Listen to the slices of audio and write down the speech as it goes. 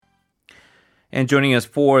And joining us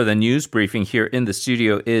for the news briefing here in the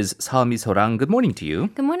studio is Seolmi Sorang. Good morning to you.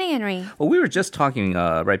 Good morning, Henry. Well, we were just talking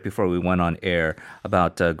right before we went on air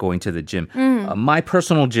about going to the gym. My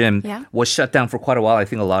personal gym was shut down for quite a while. I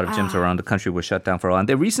think a lot of gyms around the country were shut down for a while. And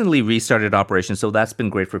they recently restarted operations, so that's been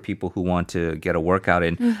great for people who want to get a workout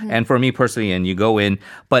in. And for me personally, and you go in.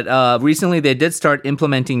 But recently they did start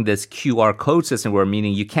implementing this QR code system, where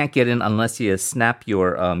meaning you can't get in unless you snap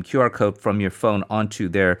your QR code from your phone onto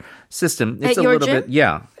their system. It's At your gym?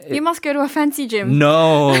 Yeah. You must go to a fancy gym.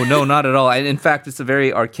 No, not at all. And in fact, it's a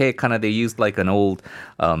very archaic kind of, they used like an old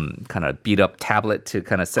kind of beat up tablet to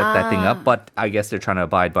kind of set that thing up. But I guess they're trying to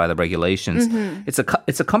abide by the regulations.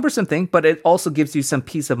 It's a cumbersome thing, but it also gives you some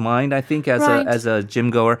peace of mind, I think, as a gym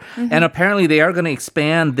goer. And apparently they are going to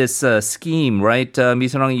expand this scheme, right?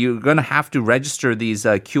 Misorang, you're going to have to register these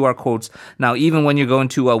QR codes now, even when you're going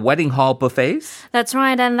to wedding hall buffets? That's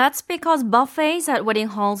right. And that's because buffets at wedding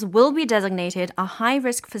halls will be designated a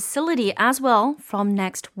high-risk facility as well from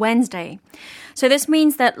next Wednesday. So this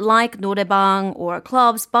means that like 노래방 or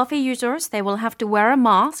clubs, buffet users, they will have to wear a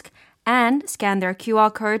mask and scan their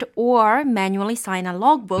QR code or manually sign a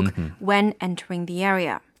logbook when entering the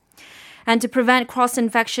area. And to prevent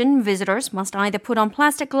cross-infection, visitors must either put on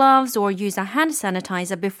plastic gloves or use a hand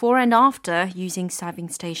sanitizer before and after using serving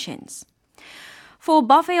stations. For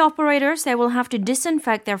buffet operators, they will have to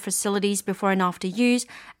disinfect their facilities before and after use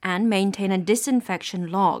and maintain a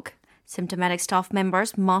disinfection log. Symptomatic staff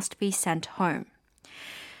members must be sent home.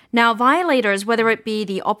 Now, violators, whether it be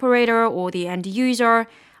the operator or the end user,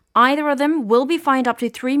 either of them will be fined up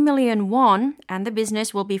to 3 million won, and the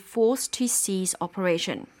business will be forced to cease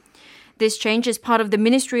operation. This change is part of the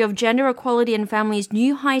Ministry of Gender Equality and Families'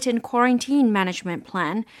 new heightened quarantine management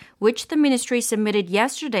plan, which the ministry submitted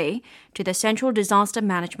yesterday to the Central Disaster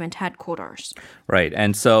Management Headquarters. Right.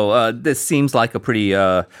 And so this seems like a pretty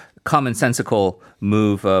commonsensical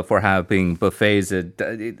move for having buffets.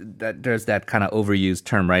 There's that kind of overused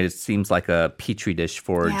term, right? It seems like a petri dish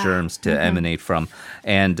for germs to emanate from.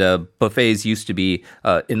 And buffets used to be,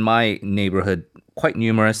 in my neighborhood, quite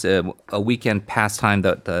numerous. A weekend pastime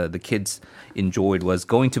that the kids enjoyed was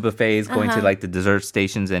going to buffets, going to like the dessert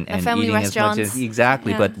stations and eating as much as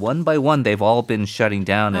exactly. But one by one, they've all been shutting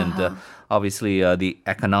down, and obviously the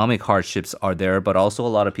economic hardships are there. But also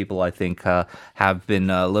a lot of people, I think, have been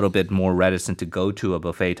a little bit more reticent to go to a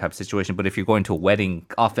buffet type situation. But if you're going to a wedding,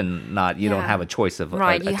 often not, you don't have a choice of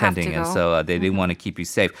attending, and so they want to keep you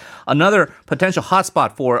safe. Another potential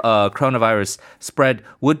hotspot for coronavirus spread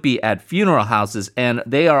would be at funeral houses, and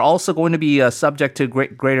they are also going to be subject to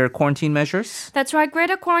greater quarantine measures. That's right,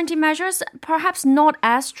 greater quarantine measures, perhaps not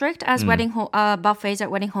as strict as buffets at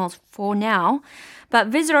wedding halls for now. But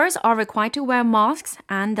visitors are required to wear masks,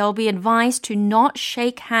 and they'll be advised to not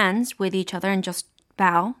shake hands with each other and just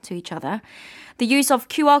bow to each other. The use of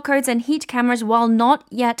QR codes and heat cameras, while not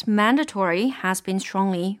yet mandatory, has been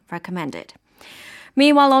strongly recommended.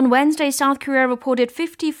 Meanwhile, on Wednesday, South Korea reported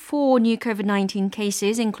 54 new COVID-19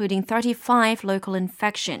 cases, including 35 local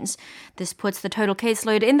infections. This puts the total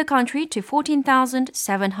caseload in the country to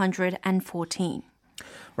 14,714.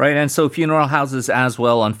 Right, and so funeral houses as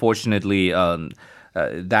well, unfortunately,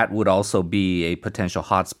 that would also be a potential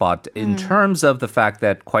hotspot in terms of the fact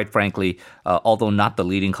that, quite frankly, although not the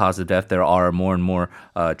leading cause of death, there are more and more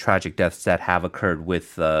tragic deaths that have occurred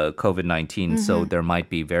with COVID-19. So there might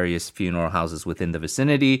be various funeral houses within the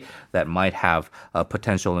vicinity that might have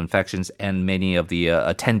potential infections, and many of the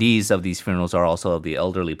attendees of these funerals are also of the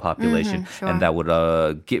elderly population, and that would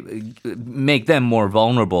make them more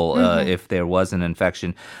vulnerable if there was an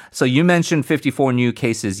infection. So you mentioned 54 new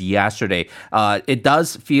cases yesterday. It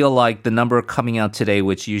does feel like the number coming out today,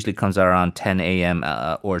 which usually comes out around 10 a.m.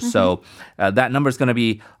 Or so, that number is going to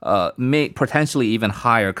be potentially even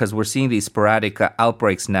higher, because we're seeing these sporadic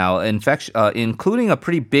outbreaks now, including a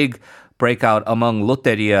pretty big breakout among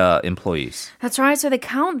Lotteria employees. That's right. So the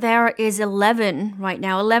count there is 11 right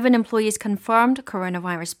now. 11 employees confirmed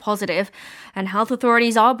coronavirus positive, and health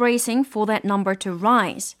authorities are bracing for that number to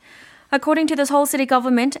rise. According to the Seoul City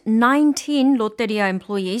government, 19 Lotteria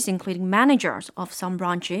employees, including managers of some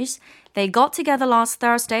branches, they got together last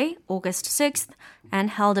Thursday, August 6th, and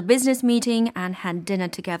held a business meeting and had dinner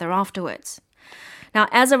together afterwards. Now,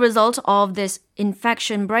 as a result of this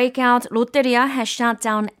infection breakout, Lotteria has shut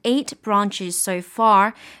down 8 branches so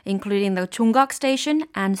far, including the Chonggak Station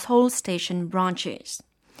and Seoul Station branches.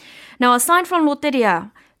 Now, aside from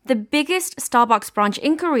Lotteria, the biggest Starbucks branch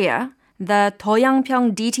in Korea, the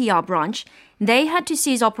Doyangpyeong DTR branch, they had to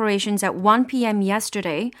cease operations at 1 p.m.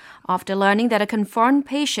 yesterday after learning that a confirmed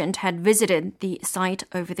patient had visited the site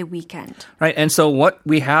over the weekend. Right, and so what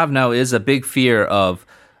we have now is a big fear of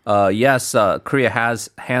Yes, Korea has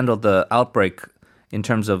handled the outbreak in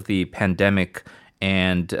terms of the pandemic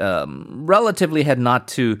and relatively had not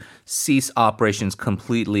to cease operations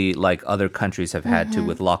completely like other countries have had to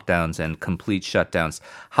with lockdowns and complete shutdowns.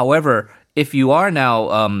 However, if you are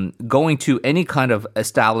now going to any kind of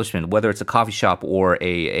establishment, whether it's a coffee shop or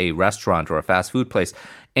a restaurant or a fast food place,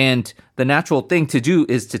 and the natural thing to do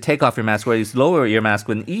is to take off your mask or at least lower your mask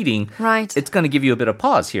when eating, Right. it's going to give you a bit of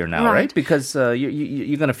pause here now, right? Right. Because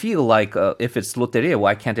you're going to feel like if it's Lotteria,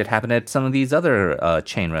 why can't it happen at some of these other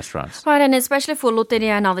chain restaurants? Right, and especially for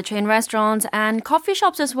Lotteria and other chain restaurants and coffee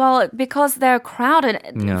shops as well, because they're crowded.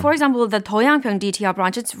 Yeah. For example, the Toyangpyeong DTR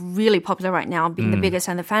branch, it's really popular right now, being the biggest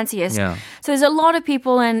and the fanciest. Yeah. So there's a lot of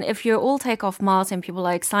people, and if you all take off masks and people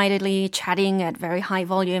are excitedly chatting at very high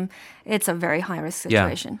volume, it's a very high-risk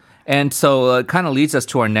situation. And so it kind of leads us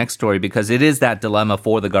to our next story because it is that dilemma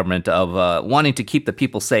for the government of wanting to keep the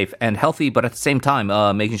people safe and healthy, but at the same time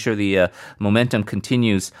making sure the momentum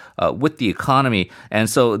continues with the economy. And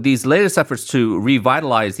so these latest efforts to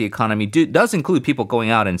revitalize the economy does include people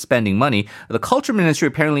going out and spending money. The Culture Ministry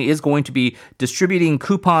apparently is going to be distributing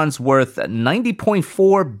coupons worth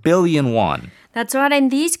 90.4 billion won. That's right, and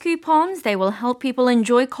these coupons, they will help people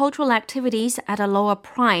enjoy cultural activities at a lower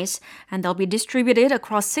price, and they'll be distributed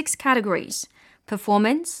across 6 categories: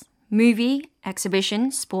 performance, movie, exhibition,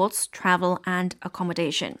 sports, travel, and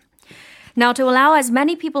accommodation. Now, to allow as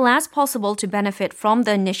many people as possible to benefit from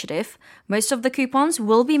the initiative, most of the coupons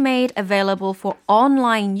will be made available for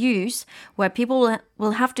online use, where people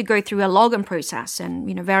will have to go through a login process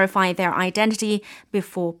and verify their identity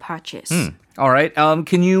before purchase. All right.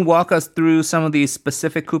 Can you walk us through some of these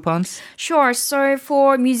specific coupons? Sure. So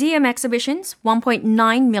for museum exhibitions,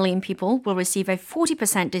 1.9 million people will receive a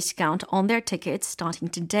 40% discount on their tickets starting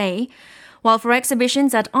today. While for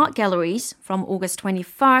exhibitions at art galleries, from August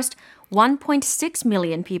 21st, 1.6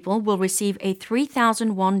 million people will receive a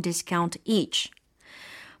 3,000 won discount each.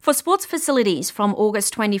 For sports facilities, from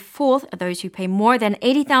August 24th, those who pay more than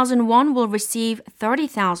 80,000 won will receive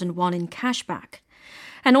 30,000 won in cashback.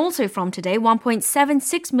 And also from today,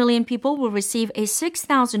 1.76 million people will receive a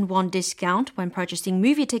 6,000 won discount when purchasing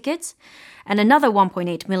movie tickets, and another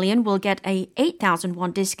 1.8 million will get a 8,000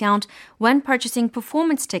 won discount when purchasing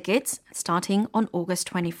performance tickets starting on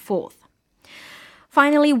August 24th.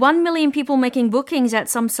 Finally, 1 million people making bookings at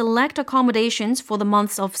some select accommodations for the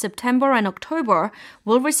months of September and October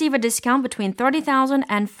will receive a discount between 30,000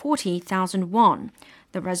 and 40,000 won.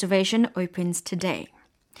 The reservation opens today.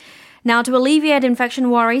 Now, to alleviate infection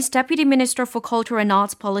worries, Deputy Minister for Culture and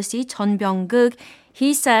Arts Policy, Chun Byung-guk,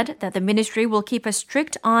 he said that the ministry will keep a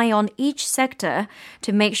strict eye on each sector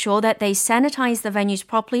to make sure that they sanitize the venues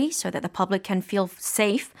properly so that the public can feel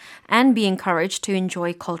safe and be encouraged to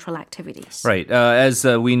enjoy cultural activities. Right. As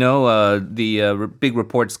we know, the big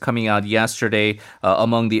reports coming out yesterday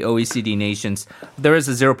among the OECD nations, there is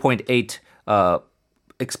a 0.8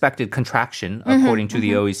 expected contraction, according to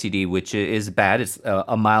the OECD, which is bad. It's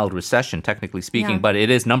a mild recession, technically speaking, but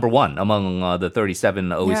it is number one among the 37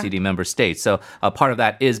 OECD member states. So part of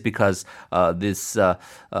that is because this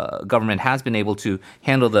government has been able to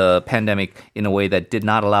handle the pandemic in a way that did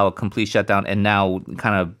not allow a complete shutdown, and now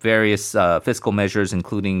kind of various fiscal measures,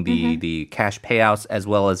 including the cash payouts, as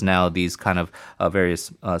well as now these kind of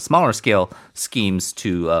various smaller scale schemes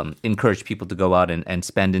to encourage people to go out and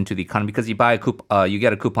spend into the economy. Because you buy you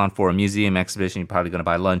get a coupon for a museum exhibition, you're probably going to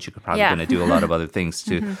buy lunch, you're probably going to do a lot of other things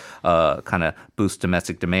to kind of boost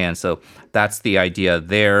domestic demand. So that's the idea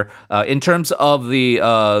there. In terms of the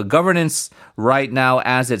governance right now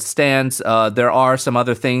as it stands, there are some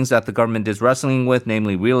other things that the government is wrestling with,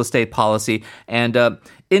 namely real estate policy. And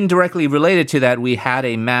indirectly related to that, we had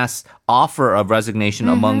a mass offer of resignation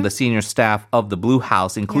among the senior staff of the Blue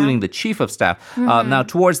House, including the chief of staff. Now,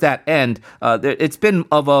 towards that end, it's been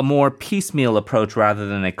of a more piecemeal approach rather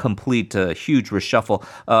than a complete, huge reshuffle.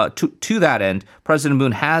 To that end, President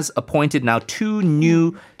Moon has appointed now 2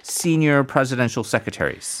 new senior presidential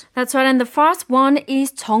secretaries. That's right, and the first one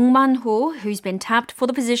is Jung Man-ho, who's been tapped for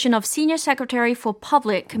the position of Senior Secretary for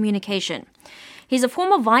Public Communication. He's a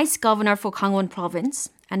former vice governor for Gangwon Province,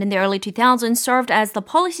 and in the early 2000s served as the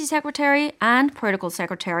policy secretary and protocol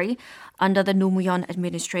secretary under the Roh Moo-hyun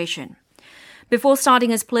administration. Before starting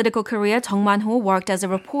his political career, Jung Man-ho worked as a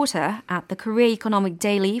reporter at the Korea Economic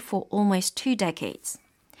Daily for almost 2 decades.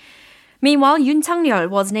 Meanwhile, Yoon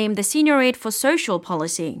Chang-yeol was named the senior aide for social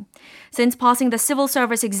policy. Since passing the civil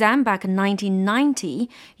service exam back in 1990,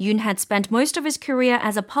 Yoon had spent most of his career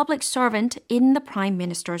as a public servant in the Prime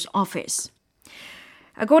Minister's office.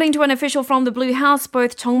 According to an official from the Blue House,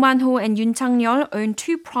 both Jung Man-ho and Yoon Chang-yeol own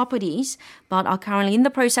 2 properties, but are currently in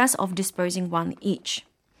the process of disposing one each.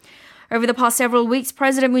 Over the past several weeks,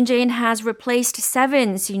 President Moon Jae-in has replaced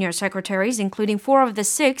 7 senior secretaries, including 4 of the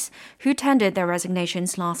 6 who tendered their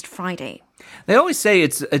resignations last Friday. They always say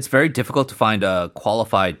it's very difficult to find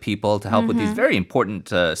qualified people to help with these very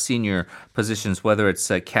important senior positions, whether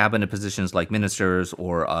it's cabinet positions like ministers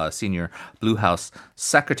or senior Blue House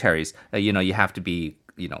secretaries. You have to be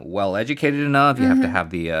well educated enough. You have to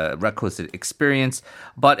have the requisite experience.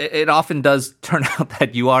 But it often does turn out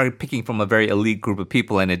that you are picking from a very elite group of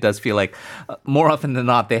people, and it does feel like more often than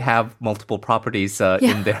not they have multiple properties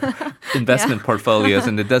in their investment portfolios,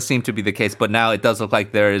 and it does seem to be the case. But now it does look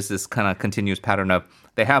like there is this kind of continuous pattern of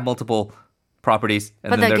they have multiple properties,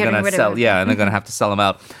 and then they're going to sell. Yeah, and they're going to have to sell them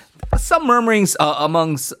out. Some murmurings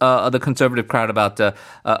amongst the conservative crowd about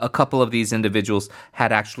a couple of these individuals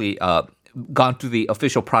had actually gone through the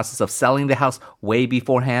official process of selling the house way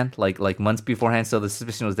beforehand, like months beforehand. So the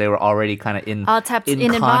suspicion was they were already kind of in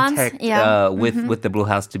contact with the Blue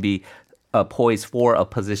House to be poised for a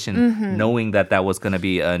position, knowing that was going to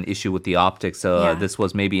be an issue with the optics. So this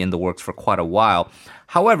was maybe in the works for quite a while.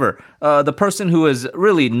 However, the person who is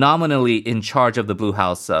really nominally in charge of the Blue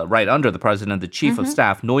House, right under the president, the chief of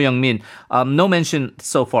staff, No Young-min, no mention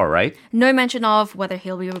so far, right? No mention of whether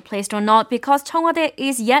he'll be replaced or not, because 청와대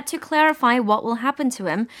is yet to clarify what will happen to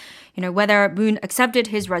him. Whether Moon accepted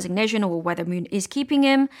his resignation or whether Moon is keeping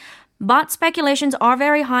him. But speculations are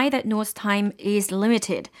very high that No's time is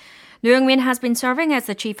limited. No Young-min has been serving as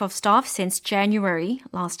the chief of staff since January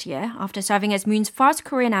last year, after serving as Moon's first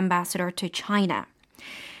Korean ambassador to China.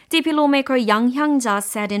 DP lawmaker Yang Hyang-ja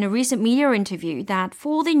said in a recent media interview that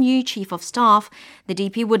for the new chief of staff, the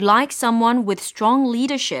DP would like someone with strong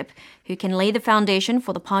leadership who can lay the foundation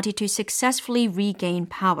for the party to successfully regain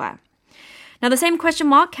power. Now, the same question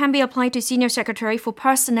mark can be applied to Senior Secretary for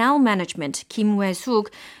Personnel Management, Kim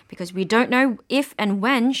Wei-suk, because we don't know if and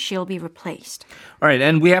when she'll be replaced. All right,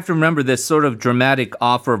 and we have to remember this sort of dramatic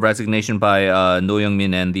offer of resignation by No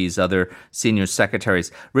Young-min and these other senior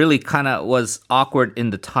secretaries really kind of was awkward in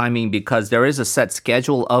the timing because there is a set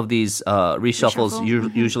schedule of these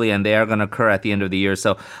reshuffles usually, and they are going to occur at the end of the year.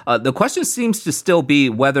 So the question seems to still be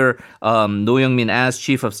whether No Young-min as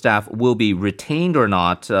chief of staff will be retained or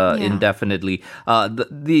not indefinitely.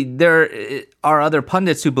 There are other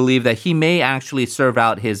pundits who believe that he may actually serve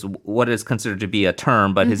out his what is considered to be a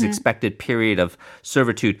term, but his expected period of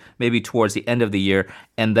servitude maybe towards the end of the year,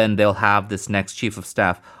 and then they'll have this next chief of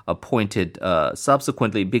staff appointed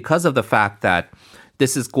subsequently because of the fact that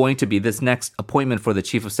this next appointment for the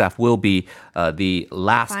chief of staff will be the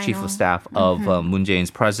last chief of staff of Moon Jae-in's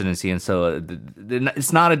presidency. And so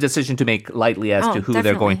it's not a decision to make lightly as to who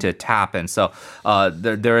they're going to tap. And so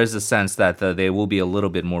there is a sense that they will be a little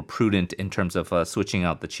bit more prudent in terms of switching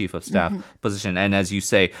out the chief of staff position. And as you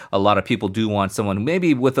say, a lot of people do want someone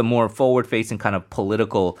maybe with a more forward-facing kind of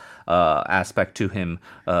political aspect to him,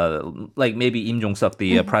 like maybe Im Jong-suk,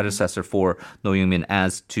 the predecessor for No Young-min,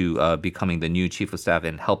 as to becoming the new chief of staff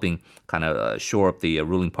and helping kind of shore up the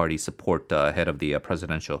ruling party support ahead of the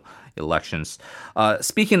presidential elections.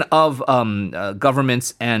 Speaking of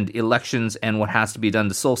governments and elections and what has to be done,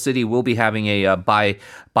 the Seoul City will be having a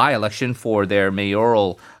by-election for their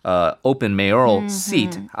open mayoral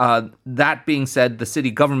seat. That being said, the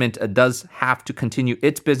city government does have to continue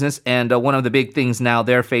its business, and one of the big things now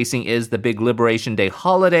they're facing is the big Liberation Day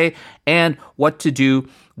holiday and what to do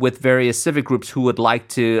with various civic groups who would like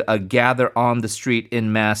to gather on the street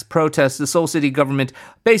in mass protest. The Seoul City government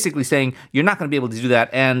basically saying you're not going to be able to do that,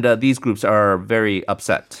 and these groups are very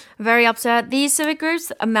upset. Very upset. These civic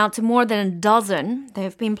groups amount to more than a dozen.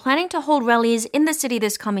 They've been planning to hold rallies in the city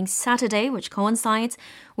this coming Saturday, which coincides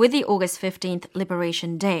with the August 15th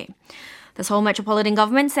Liberation Day. The Seoul Metropolitan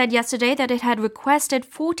Government said yesterday that it had requested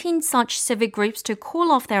 14 such civic groups to call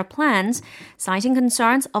off their plans, citing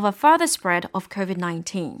concerns of a further spread of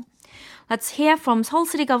COVID-19. Let's hear from Seoul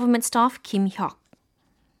City Government staff Kim Hyuk.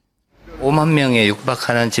 5만 명에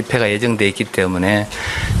육박하는 집회가 예정돼 있기 때문에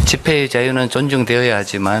집회의 자유는 존중되어야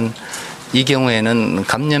하지만 이 경우에는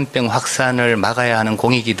감염병 확산을 막아야 하는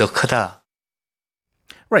공익이 더 크다.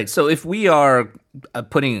 Right. So if we are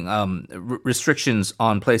putting restrictions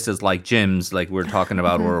on places like gyms, like we're talking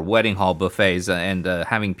about, or wedding hall buffets, and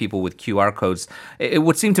having people with QR codes, it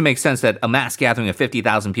would seem to make sense that a mass gathering of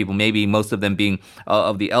 50,000 people, maybe most of them being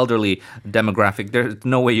of the elderly demographic, there's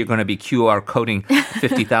no way you're going to be QR coding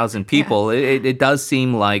 50,000 people. It does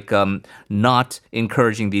seem like not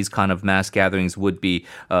encouraging these kind of mass gatherings would be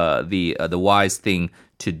the wise thing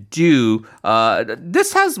to do.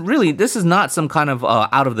 This is not some kind of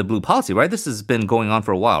out of the blue policy, right? This has been been going on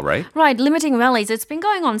for a while, right? Right, limiting rallies. It's been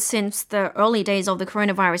going on since the early days of the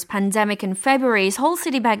coronavirus pandemic in February. Seoul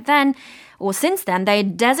City back then, or since then, they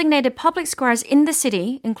designated public squares in the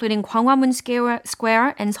city, including Gwanghwamun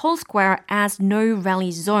Square and Seoul Square, as no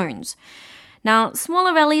rally zones. Now,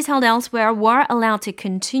 smaller rallies held elsewhere were allowed to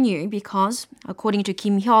continue because, according to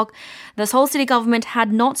Kim Hyuk, the Seoul city government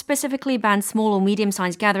had not specifically banned small or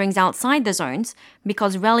medium-sized gatherings outside the zones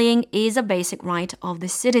because rallying is a basic right of the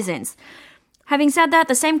citizens. Having said that,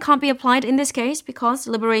 the same can't be applied in this case because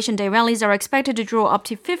Liberation Day rallies are expected to draw up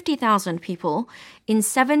to 50,000 people in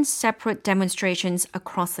 7 separate demonstrations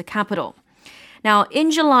across the capital. Now, in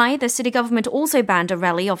July, the city government also banned a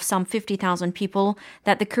rally of some 50,000 people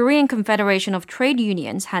that the Korean Confederation of Trade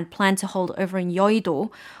Unions had planned to hold over in Yeouido,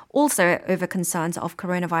 also over concerns of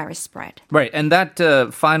coronavirus spread. Right, and that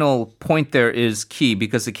final point there is key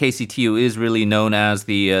because the KCTU is really known as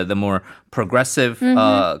the more progressive,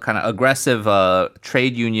 kind of aggressive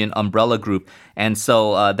trade union umbrella group. And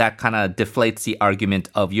so that kind of deflates the argument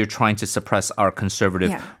of you're trying to suppress our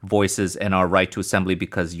conservative voices and our right to assembly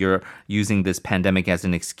because you're using this pandemic as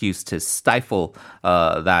an excuse to stifle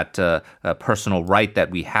that personal right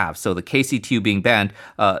that we have. So the KCTU being banned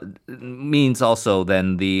means also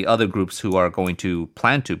then the other groups who are going to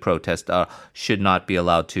plan to protest should not be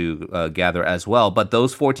allowed to gather as well. But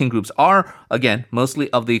those 14 groups are, again, mostly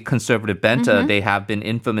of the conservative bent. They have been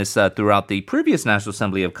infamous throughout the previous National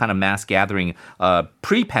Assembly of kind of mass gathering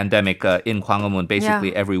pre-pandemic in Gwanghwamun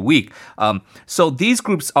basically every week. So these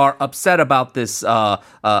groups are upset about this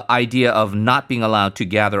idea of not being allowed to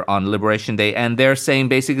gather on Liberation Day, and they're saying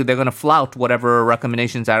basically they're going to flout whatever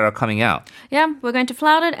recommendations that are coming out. Yeah, we're going to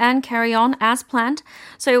flout it and carry on as planned.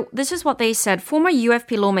 So this is what they said. Former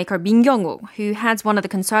UFP lawmaker Min Kyung-woo, who heads one of the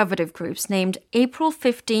conservative groups named April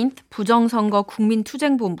 15th 부정선거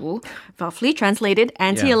국민투쟁본부, roughly translated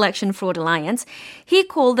Anti-Election Fraud Alliance, he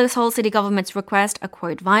called the Seoul City government's request a,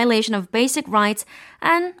 quote, violation of basic rights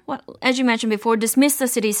and, well, as you mentioned before, dismissed the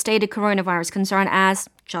city's stated coronavirus concern as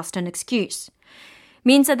just an excuse.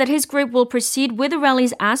 Min said that his group will proceed with the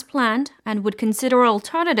rallies as planned and would consider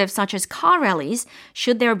alternatives such as car rallies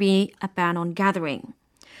should there be a ban on gathering.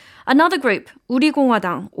 Another group,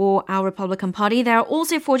 우리공화당, or Our Republican Party, they are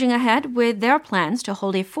also forging ahead with their plans to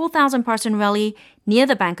hold a 4,000-person rally near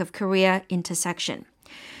the Bank of Korea intersection.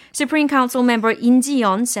 Supreme Council member In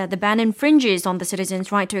Ji-yeon said the ban infringes on the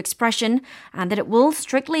citizens' right to expression and that it will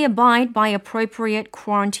strictly abide by appropriate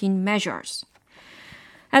quarantine measures.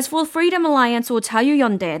 As for Freedom Alliance or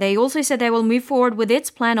자유연대, they also said they will move forward with its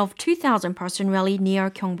plan of 2,000-person rally near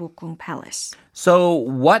Gyeongbokgung Palace. So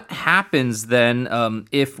what happens then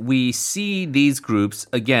if we see these groups,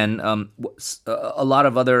 again, a lot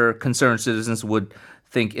of other concerned citizens would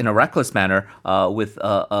think in a reckless manner with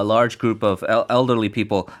a large group of elderly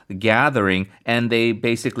people gathering, and they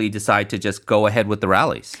basically decide to just go ahead with the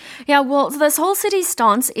rallies. Yeah, well, this whole city's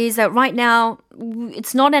stance is that right now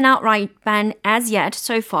it's not an outright ban as yet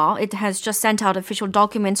so far. It has just sent out official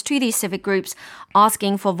documents to these civic groups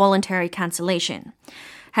asking for voluntary cancellation.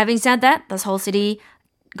 Having said that, the Seoul City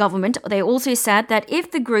government, they also said that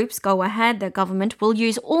if the groups go ahead, the government will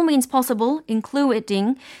use all means possible,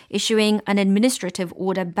 including issuing an administrative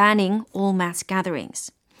order banning all mass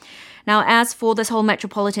gatherings. Now, as for the Seoul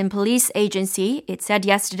Metropolitan Police Agency, it said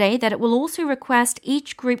yesterday that it will also request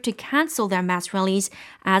each group to cancel their mass rallies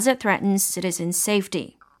as it threatens citizens'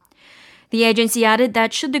 safety. The agency added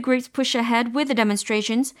that should the groups push ahead with the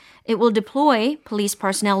demonstrations, it will deploy police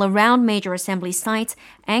personnel around major assembly sites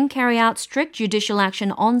and carry out strict judicial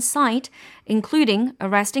action on site, including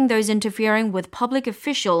arresting those interfering with public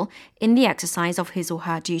official in the exercise of his or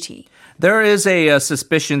her duty. There is a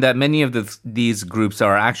suspicion that many of these groups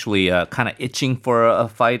are actually kind of itching for a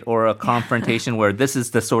fight or a confrontation where this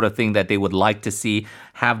is the sort of thing that they would like to see,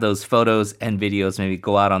 have those photos and videos, maybe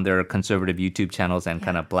go out on their conservative YouTube channels and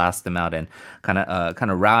kind of blast them out and kind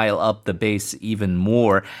of rile up the base even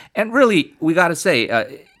more. And really, we got to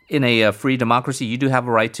say, in a free democracy, you do have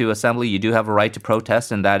a right to assembly, you do have a right to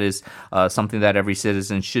protest, and that is something that every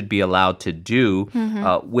citizen should be allowed to do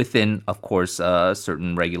within, of course,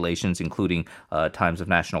 certain regulations, including times of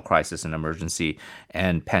national crisis and emergency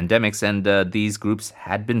and pandemics. And these groups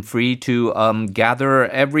had been free to gather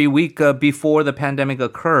every week before the pandemic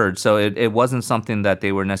occurred, so it wasn't something that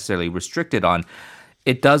they were necessarily restricted on.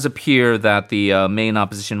 It does appear that the main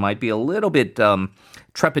opposition might be a little bit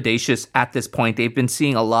trepidatious at this point. They've been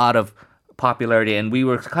seeing a lot of popularity, and we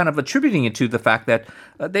were kind of attributing it to the fact that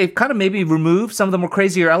they've kind of maybe removed some of the more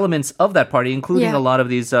crazier elements of that party, including a lot of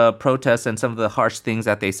these protests and some of the harsh things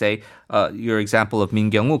that they say. your example of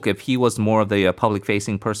Min Kyung-wook, if he was more of the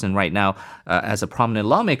public-facing person right now as a prominent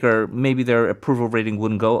lawmaker, maybe their approval rating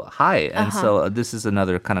wouldn't go high. And so this is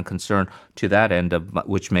another kind of concern to that end,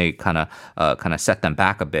 which may kind of set them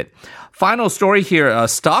back a bit. Final story here,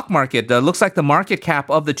 stock market. Looks like the market cap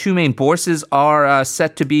of the two main bourses are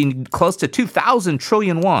set to be close to 2,000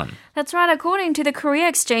 trillion won. That's right. According to the Korea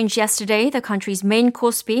Exchange yesterday, the country's main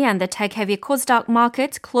Kospi and the tech-heavy Kosdaq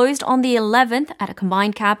markets closed on the 11th at a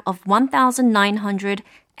combined cap of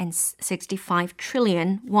 1,965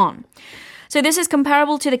 trillion won. So this is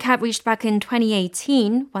comparable to the cap reached back in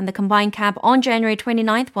 2018 when the combined cap on January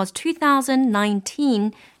 29th was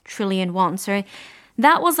 2,019 trillion won. So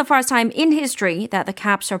that was the first time in history that the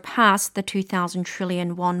cap surpassed the 2,000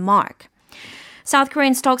 trillion won mark. South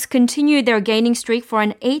Korean stocks continued their gaining streak for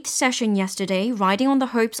an 8th session yesterday, riding on the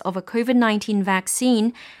hopes of a COVID-19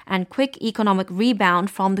 vaccine and quick economic rebound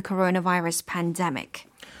from the coronavirus pandemic.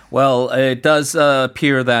 Well, it does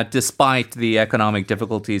appear that despite the economic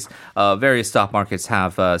difficulties, various stock markets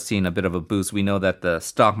have seen a bit of a boost. We know that the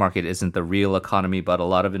stock market isn't the real economy, but a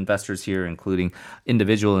lot of investors here, including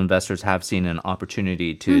individual investors, have seen an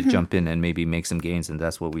opportunity to jump in and maybe make some gains, and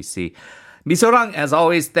that's what we see. Misorang, as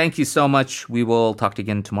always, thank you so much. We will talk to you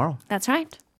again tomorrow. That's right.